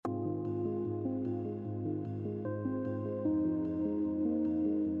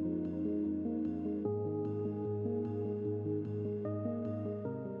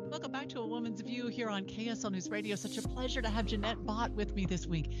back to A Woman's View here on KSL News Radio. Such a pleasure to have Ginette Bott with me this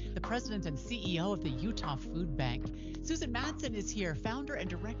week, the president and CEO of the Utah Food Bank. Susan Madsen is here, founder and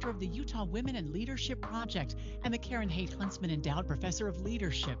director of the Utah Women in Leadership Project and the Karen Haight Huntsman Endowed Professor of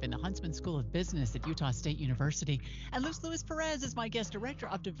Leadership in the Huntsman School of Business at Utah State University. And Luz Lewis Perez is my guest director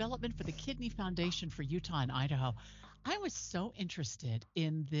of development for the Kidney Foundation for Utah and Idaho. I was so interested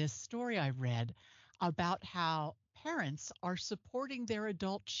in this story I read about how parents are supporting their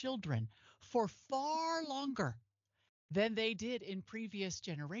adult children for far longer than they did in previous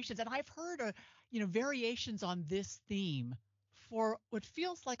generations. And I've heard, variations on this theme for what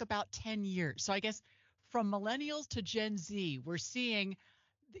feels like about 10 years. So I guess from millennials to Gen Z, we're seeing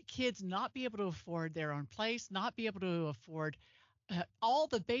the kids not be able to afford their own place, not be able to afford all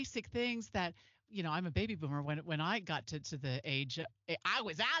the basic things that, I'm a baby boomer. When I got to the age, I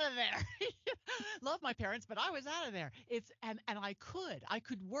was out of there. Love my parents, but I was out of there. And I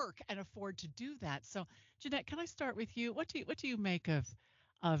could work and afford to do that. So, Ginette, can I start with you? What do you make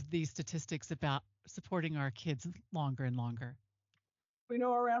of these statistics about supporting our kids longer and longer? We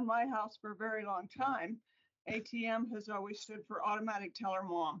know around my house for a very long time, ATM has always stood for automatic teller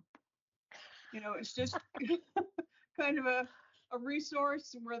mom. It's just kind of a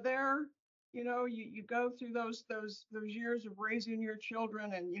resource. We're there. You go through those years of raising your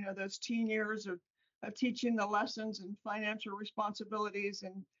children and, those teen years of teaching the lessons and financial responsibilities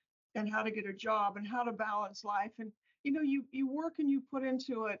and how to get a job and how to balance life. And, you work and you put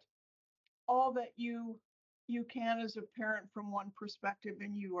into it all that you can as a parent from one perspective.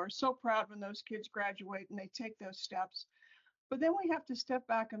 And you are so proud when those kids graduate and they take those steps. But then we have to step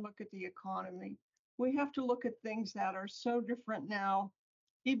back and look at the economy. We have to look at things that are so different now,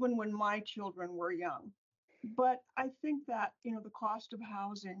 even when my children were young. But I think that, the cost of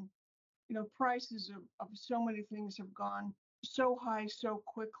housing, prices of so many things have gone so high so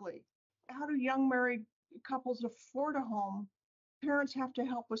quickly. How do young married couples afford a home? Parents have to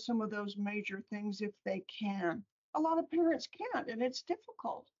help with some of those major things if they can. A lot of parents can't, and it's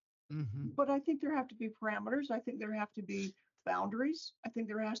difficult. Mm-hmm. But I think there have to be parameters. I think there have to be boundaries. I think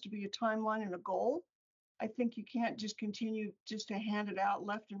there has to be a timeline and a goal. I think you can't just continue just to hand it out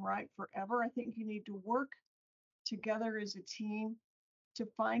left and right forever. I think you need to work together as a team to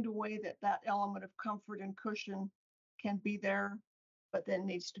find a way that element of comfort and cushion can be there, but then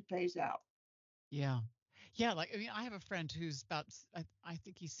needs to phase out. Yeah. Yeah. I have a friend who's about, I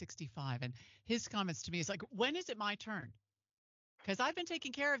think he's 65, and his comments to me is like, when is it my turn? Because I've been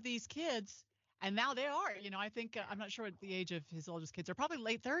taking care of these kids and now they are, I think, I'm not sure what the age of his oldest kids are, probably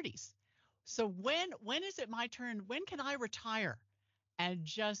late 30s. So when is it my turn? When can I retire and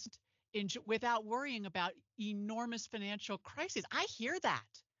just enjoy without worrying about enormous financial crises? I hear that.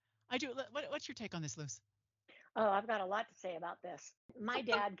 I do. What's your take on this, Luz? Oh, I've got a lot to say about this. My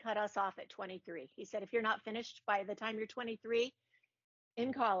dad cut us off at 23. He said, if you're not finished by the time you're 23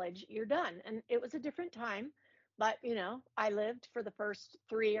 in college, you're done. And it was a different time. But, I lived for the first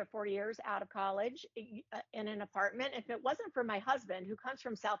 3 or 4 years out of college in an apartment. If it wasn't for my husband, who comes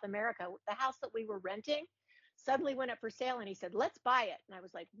from South America, the house that we were renting suddenly went up for sale and he said, let's buy it. And I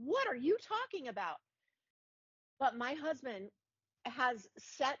was like, what are you talking about? But my husband has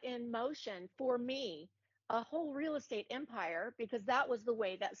set in motion for me a whole real estate empire, because that was the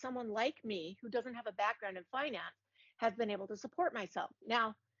way that someone like me, who doesn't have a background in finance, has been able to support myself.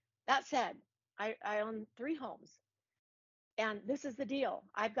 Now, that said, I own 3 homes. And this is the deal.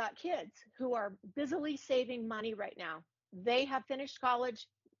 I've got kids who are busily saving money right now. They have finished college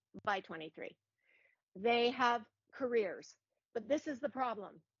by 23. They have careers. But this is the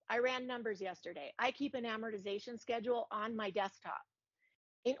problem. I ran numbers yesterday. I keep an amortization schedule on my desktop.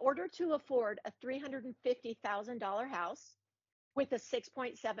 In order to afford a $350,000 house with a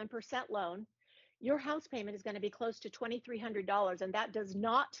 6.7% loan, your house payment is going to be close to $2,300. And that does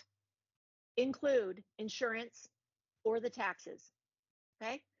not include insurance or the taxes.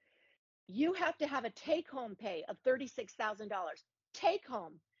 Okay. You have to have a take-home pay of $36,000 take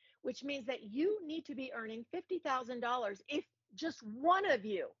home, which means that you need to be earning $50,000 if just one of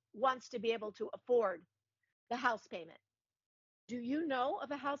you wants to be able to afford the house payment. Do you know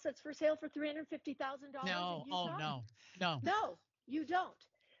of a house that's for sale for $350,000? No. Oh, no. No, you don't.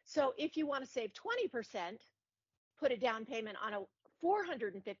 So if you want to save 20%, put a down payment on a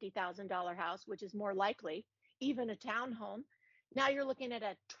 $450,000 house, which is more likely, even a townhome. Now you're looking at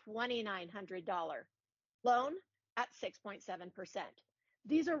a $2,900 loan at 6.7%.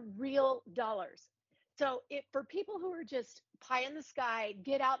 These are real dollars. So for people who are just pie in the sky,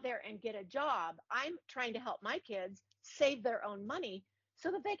 get out there and get a job, I'm trying to help my kids save their own money so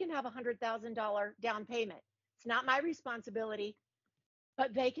that they can have a $100,000 down payment. It's not my responsibility.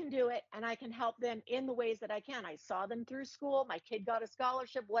 but they can do it, and I can help them in the ways that I can. I saw them through school. My kid got a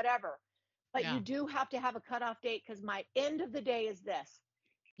scholarship, whatever. But Yeah. you do have to have a cutoff date, because my end of the day is this.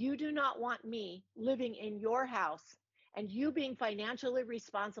 You do not want me living in your house and you being financially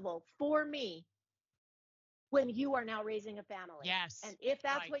responsible for me when you are now raising a family. Yes. And if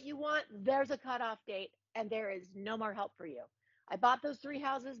that's Right. what you want, there's a cutoff date and there is no more help for you. I bought those 3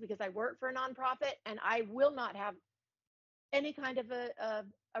 houses because I work for a nonprofit and I will not have any kind of a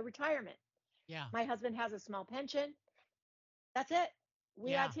retirement. Yeah. My husband has a small pension. That's it.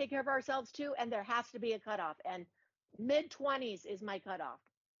 We Yeah. got to take care of ourselves too. And there has to be a cutoff. And mid-20s is my cutoff.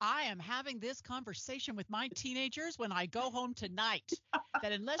 I am having this conversation with my teenagers when I go home tonight,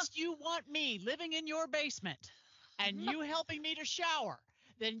 that unless you want me living in your basement and you helping me to shower,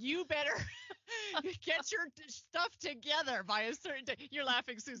 then you better get your stuff together by a certain day. You're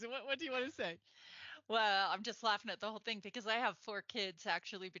laughing, Susan. What do you want to say? Well, I'm just laughing at the whole thing because I have 4 kids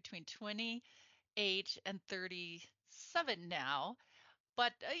actually between 28 and 37 now.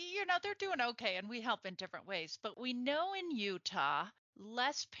 But, they're doing okay and we help in different ways. But we know in Utah,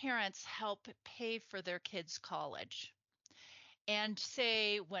 less parents help pay for their kids' college. And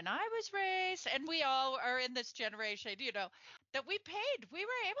say, when I was raised, and we all are in this generation, that we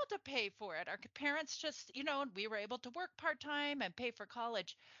were able to pay for it. Our parents just, and we were able to work part-time and pay for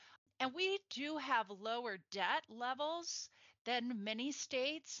college. And we do have lower debt levels than many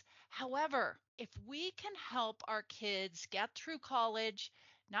states. However, if we can help our kids get through college,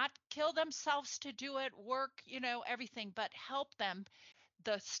 not kill themselves to do it, work, everything, but help them,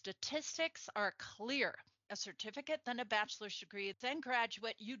 the statistics are clear. A certificate, then a bachelor's degree, then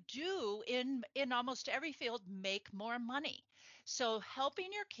graduate, you do in almost every field make more money. So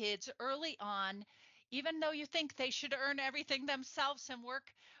helping your kids early on, even though you think they should earn everything themselves and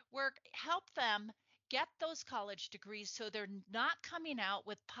work, help them get those college degrees so they're not coming out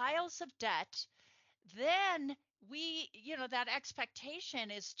with piles of debt. Then that expectation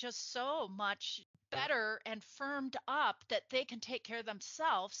is just so much better and firmed up that they can take care of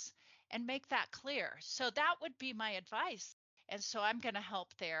themselves and make that clear. So that would be my advice. And so I'm going to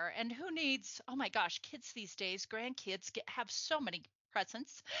help there. And who needs, oh my gosh, kids these days, grandkids have so many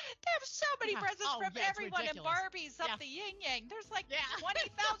presents. They have so many presents from everyone and Barbies up the yin yang. There's like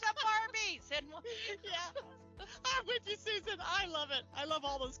 20,000 Barbies. And I'm with you, Susan. I love it. I love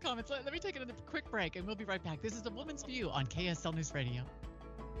all those comments. Let me take a quick break and we'll be right back. This is The Woman's View on KSL News Radio.